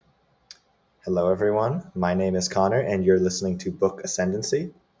Hello, everyone. My name is Connor, and you're listening to Book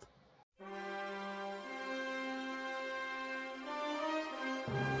Ascendancy.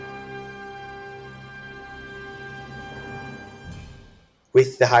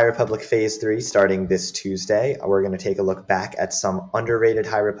 With the High Republic Phase 3 starting this Tuesday, we're going to take a look back at some underrated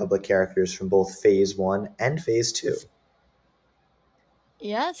High Republic characters from both Phase 1 and Phase 2.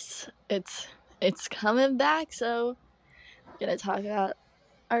 Yes, it's coming back, so we're gonna talk about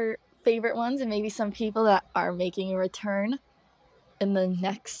our favorite ones and maybe some people that are making a return in the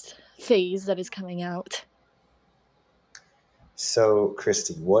next phase that is coming out. So,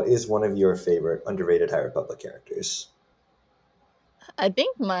 Christy, what is one of your favorite underrated High Republic characters? I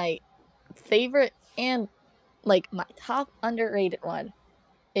think my favorite and my top underrated one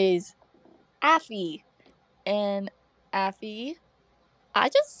is Affy. And Affy, I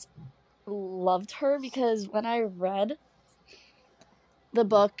just loved her because when I read the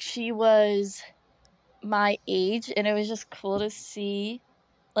book, she was my age, and it was just cool to see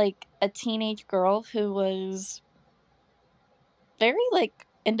a teenage girl who was very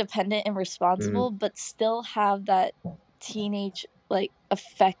independent and Mm, responsible, but still have that teenage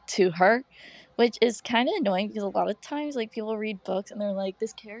effect to her, which is kind of annoying because a lot of times people read books and they're like,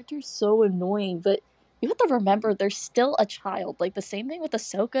 this character's so annoying, but you have to remember they're still a child. Like the same thing with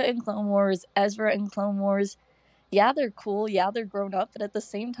Ahsoka in Clone Wars, Ezra in Clone Wars. Yeah, they're cool. Yeah, they're grown up, but at the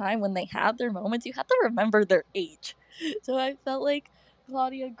same time, when they have their moments, you have to remember their age. So I felt like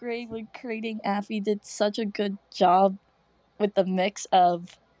Claudia Gray, when creating Affy, did such a good job with the mix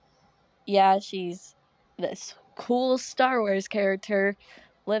of, yeah, she's this cool Star Wars character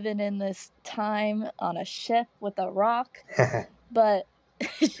living in this time on a ship with a rock, but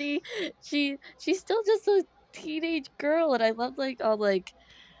she she's still just a teenage girl, and I love all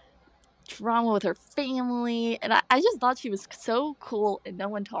drama with her family, and I just thought she was so cool, and no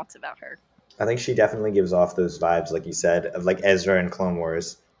one talks about her. I think she definitely gives off those vibes, like you said, of like Ezra in Clone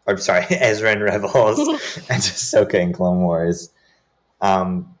Wars. Or, sorry, Ezra in Rebels and Ahsoka in Clone Wars.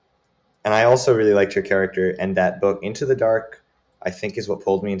 Um, And I also really liked her character, and that book, Into the Dark, I think is what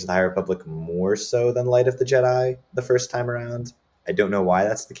pulled me into the High Republic more so than Light of the Jedi the first time around. I don't know why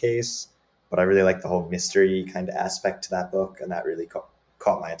that's the case, but I really like the whole mystery kind of aspect to that book, and that really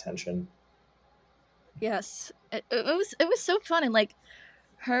caught my attention. Yes, it was so fun, and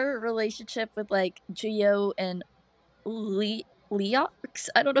her relationship with Geo and Leox.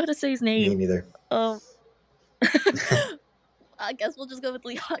 I don't know how to say his Me name. neither. Um, I guess we'll just go with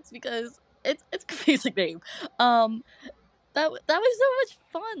Leox because it's a confusing name. Um, that was so much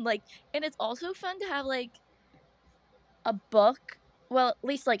fun. And it's also fun to have a book. Well, at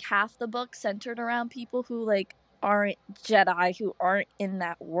least half the book centered around people who aren't Jedi, who aren't in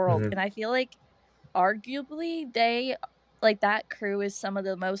that world. Hmm. And I feel like arguably they that crew is some of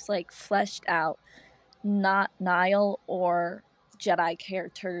the most fleshed out, not Nile or Jedi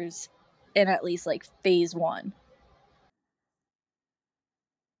characters in at least phase one.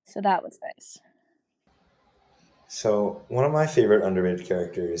 So that was nice. So one of my favorite underrated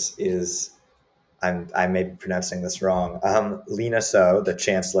characters is I may be pronouncing this wrong. Lena So, the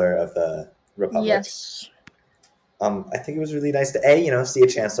Chancellor of the Republic. Yes. I think it was really nice to see a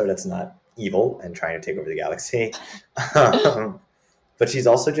chancellor that's not evil and trying to take over the galaxy. um, but she's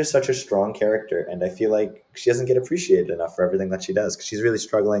also just such a strong character, and I feel like she doesn't get appreciated enough for everything that she does because she's really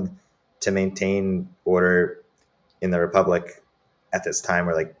struggling to maintain order in the Republic at this time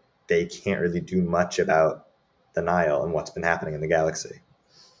where they can't really do much about the Nile and what's been happening in the galaxy.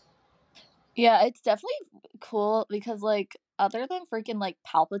 Yeah, it's definitely cool because other than freaking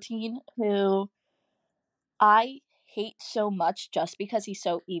Palpatine, who I hate so much just because he's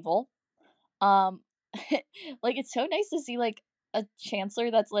so evil. Um it's so nice to see a chancellor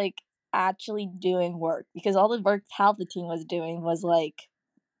that's actually doing work, because all the work Palpatine was doing was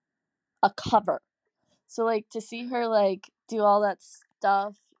a cover. So to see her do all that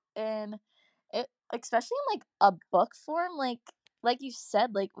stuff, and it, especially in a book form, like you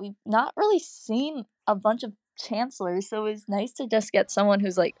said, we've not really seen a bunch of chancellors, so it's nice to just get someone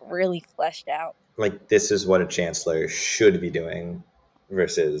who's really fleshed out. Like this is what a chancellor should be doing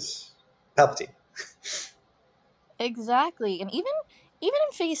versus Palpatine. Exactly. And even in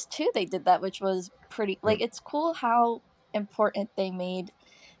phase 2 they did that, which was pretty it's cool how important they made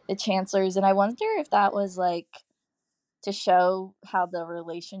the chancellors, and I wonder if that was to show how the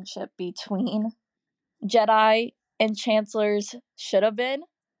relationship between Jedi and chancellors should have been,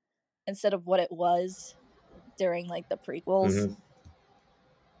 instead of what it was during the prequels. Mm-hmm.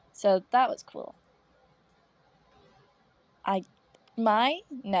 So that was cool. I My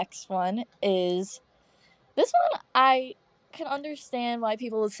next one is this one. I can understand why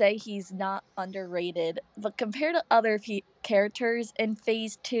people would say he's not underrated, but compared to other characters in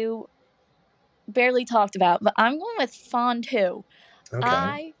Phase 2, barely talked about. But I'm going with Fawn 2.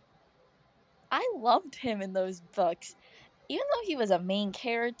 Okay. I loved him in those books. Even though he was a main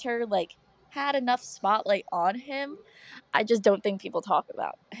character, like, had enough spotlight on him, I just don't think people talk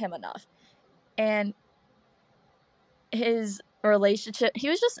about him enough. And his relationship, he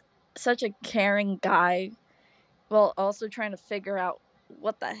was just such a caring guy while also trying to figure out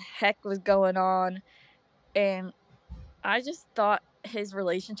what the heck was going on. And I just thought his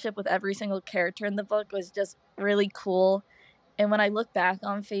relationship with every single character in the book was just really cool. And when I look back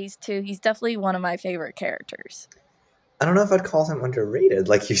on Phase 2, he's definitely one of my favorite characters. I don't know if I'd call him underrated,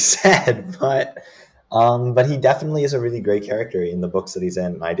 like you said, but he definitely is a really great character in the books that he's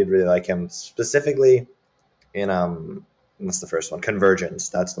in. I did really like him specifically in what's the first one? Convergence.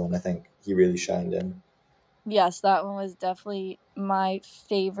 That's the one I think he really shined in. Yes, that one was definitely my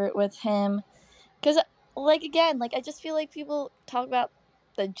favorite with him. Because, like, again, like, I just feel like people talk about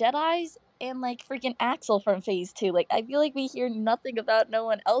the Jedis and, like, freaking Axel from Phase 2. Like, I feel like we hear nothing about no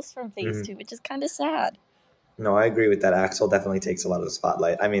one else from Phase 2, which is kind of sad. No, I agree with that. Axel definitely takes a lot of the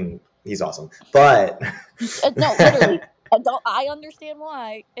spotlight. I mean, he's awesome, but No, literally. I understand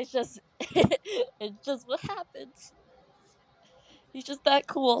why. It's just, it's just what happens. He's just that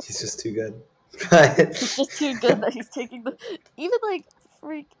cool. he's just too good. He's just too good that he's taking the even like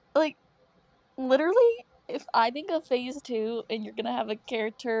like literally. If I think of Phase 2 and you're gonna have a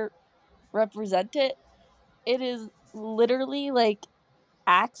character represent it, it is literally like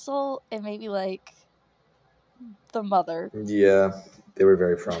Axel and maybe like the mother. Yeah, they were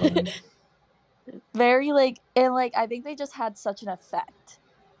very prominent. Very like, and like I think they just had such an effect.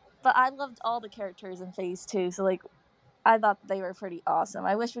 But I loved all the characters in Phase 2, so like I thought they were pretty awesome.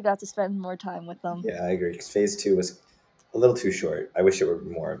 I wish we got to spend more time with them. Yeah, I agree. Because Phase 2 was a little too short. I wish it were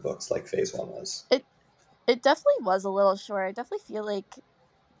more in books like Phase 1 was. It definitely was a little short. I definitely feel like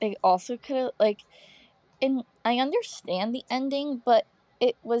they also could have like, and I understand the ending, but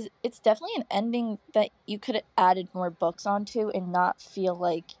it's definitely an ending that you could have added more books onto and not feel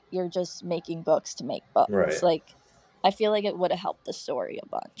like you're just making books to make books. Right. Like I feel like it would have helped the story a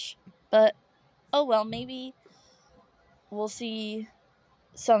bunch. But oh well, maybe we'll see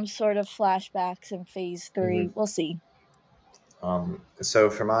some sort of flashbacks in Phase 3. We'll see. So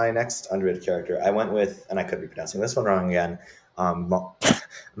for my next underrated character, I went with, and I could be pronouncing this one wrong again,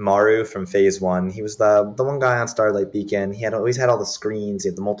 Maru from Phase 1. He was the one guy on Starlight Beacon. He had always had all the screens. He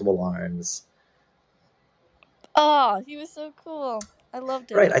had the multiple arms. Oh, he was so cool. I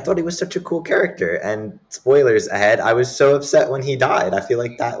loved him. Right, I thought he was such a cool character. And spoilers ahead, I was so upset when he died. I feel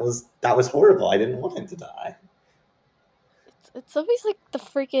like that was horrible. I didn't want him to die. It's always like the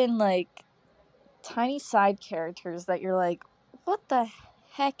freaking like tiny side characters that you're like, what the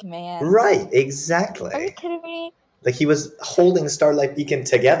heck, man? Right, exactly. Are you kidding me? Like he was holding Starlight Beacon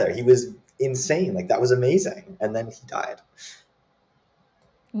together. He was insane. Like that was amazing. And then he died.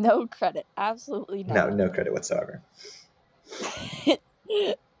 No credit. Absolutely none. No credit whatsoever.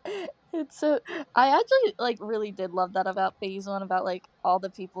 It's so I actually like really did love that about Phase 1, about like all the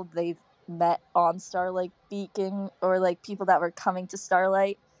people they've met on Starlight Beacon or like people that were coming to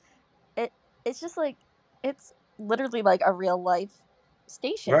Starlight. It's just like it's literally like a real life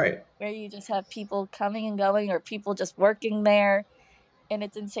station. Right. Where you just have people coming and going or people just working there, and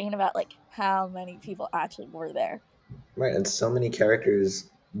it's insane about like how many people actually were there. Right, and so many characters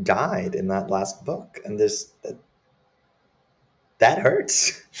died in that last book, and that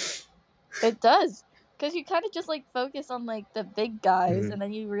hurts. It does, because you kind of just like focus on like the big guys, and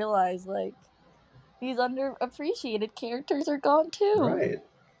then you realize like these underappreciated characters are gone too. Right.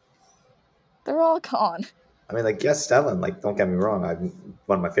 They're all gone. I mean, like, yes, Stellan, like, don't get me wrong,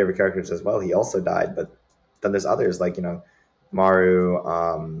 one of my favorite characters as well. He also died, but then there's others like, Maru,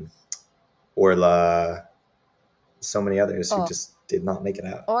 Orla, so many others who just did not make it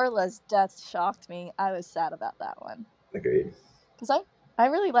out. Orla's death shocked me. I was sad about that one. Agreed. Because I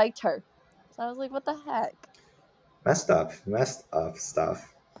really liked her. So I was like, what the heck? Messed up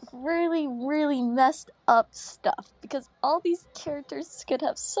stuff. Really, really messed up stuff. Because all these characters could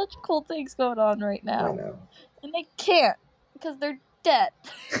have such cool things going on right now. I know. And they can't. Because they're dead.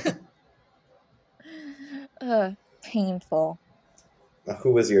 Painful.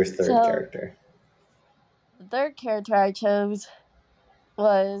 Who was your third character? The third character I chose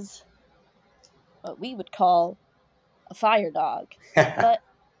was what we would call a fire dog. But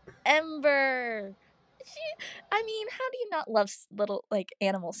Ember. I mean, how do you not love little like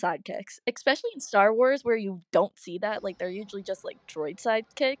animal sidekicks, especially in Star Wars where you don't see that? Like they're usually just like droid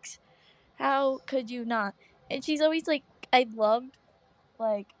sidekicks. How could you not? And she's always like I loved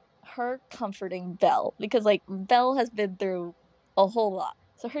like her comforting Belle because like Belle has been through a whole lot.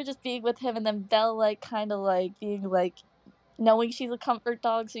 So her just being with him and then Belle like kind of like being like knowing she's a comfort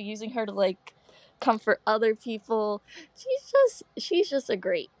dog, so using her to like comfort other people. She's just a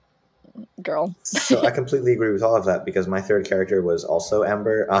great girl. So I completely agree with all of that because my third character was also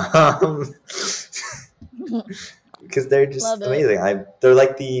Ember. Because they're Love just it. amazing. They're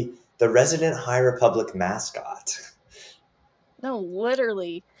like the resident High Republic mascot. No,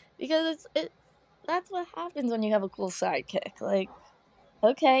 literally, because it that's what happens when you have a cool sidekick. Like,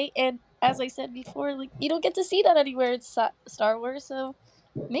 okay, and as I said before, like you don't get to see that anywhere in Star Wars, so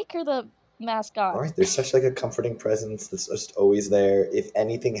make her the mascot. Right? There's such like a comforting presence that's just always there. If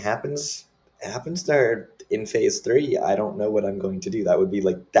anything happens, it happens to her in Phase 3. I don't know what I'm going to do. That would be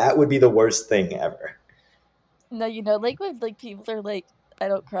the worst thing ever. No, like when like people are like, I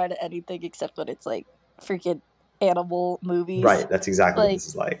don't cry to anything except when it's like freaking animal movies. Right. That's exactly what Like this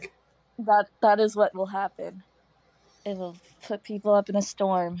is like. that is what will happen. It will put people up in a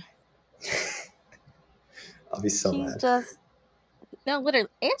storm. I'll be so She's mad. just no, literally,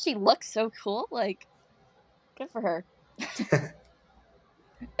 and she looks so cool. Like, good for her.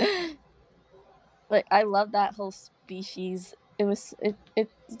 Like, I love that whole species. It's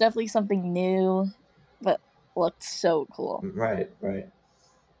definitely something new, but looked so cool. Right. Right.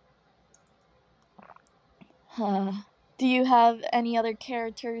 Do you have any other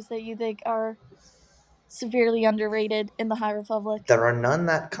characters that you think are severely underrated in the High Republic? There are none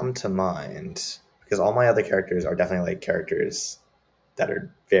that come to mind because all my other characters are definitely like characters that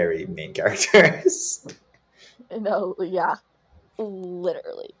are very main characters. No, yeah,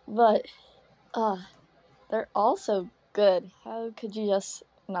 literally. But uh they're all so good. How could you just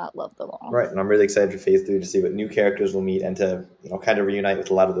not love them all? Right, and I'm really excited for Phase 3 to see what new characters we'll meet and to kind of reunite with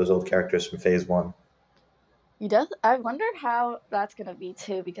a lot of those old characters from Phase 1. I wonder how that's gonna be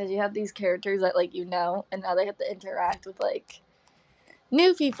too, because you have these characters that like and now they have to interact with like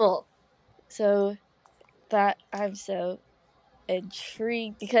new people. So that I'm so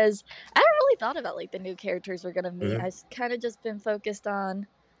intrigued because I haven't really thought about like the new characters we're gonna meet. Mm-hmm. I've kind of just been focused on,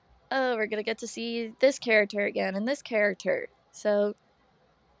 oh, we're gonna get to see this character again and this character. So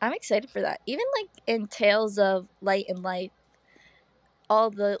I'm excited for that. Even like in Tales of Light and Life, all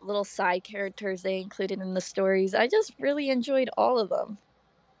the little side characters they included in the stories, I just really enjoyed all of them.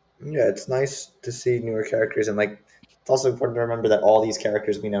 Yeah, it's nice to see newer characters, and like it's also important to remember that all these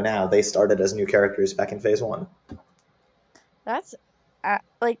characters we know now they started as new characters back in Phase 1. That's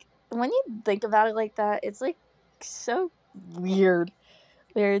like when you think about it like that, it's like so weird.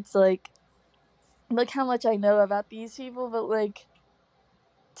 Where it's like, look how much I know about these people, but like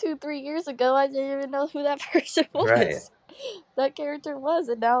 2, 3 years ago, I didn't even know who that person Right. was. That character was,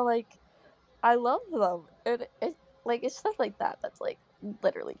 and now like I love them, and it's stuff like that that's like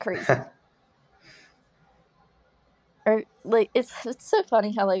literally crazy. Or like it's so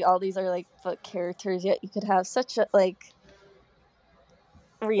funny how like all these are like book characters, yet you could have such a like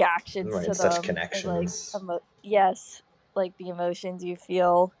reactions Right, to such them and like connections. yes, like the emotions you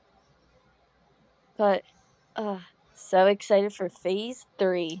feel. But uh so excited for phase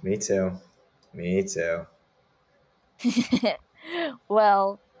 3. Me too. Me too.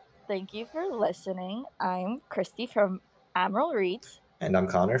 Well, thank you for listening. I'm Christy from Admiral Reads, And I'm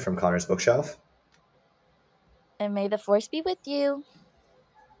Connor from Connor's Bookshelf. and may the force be with you.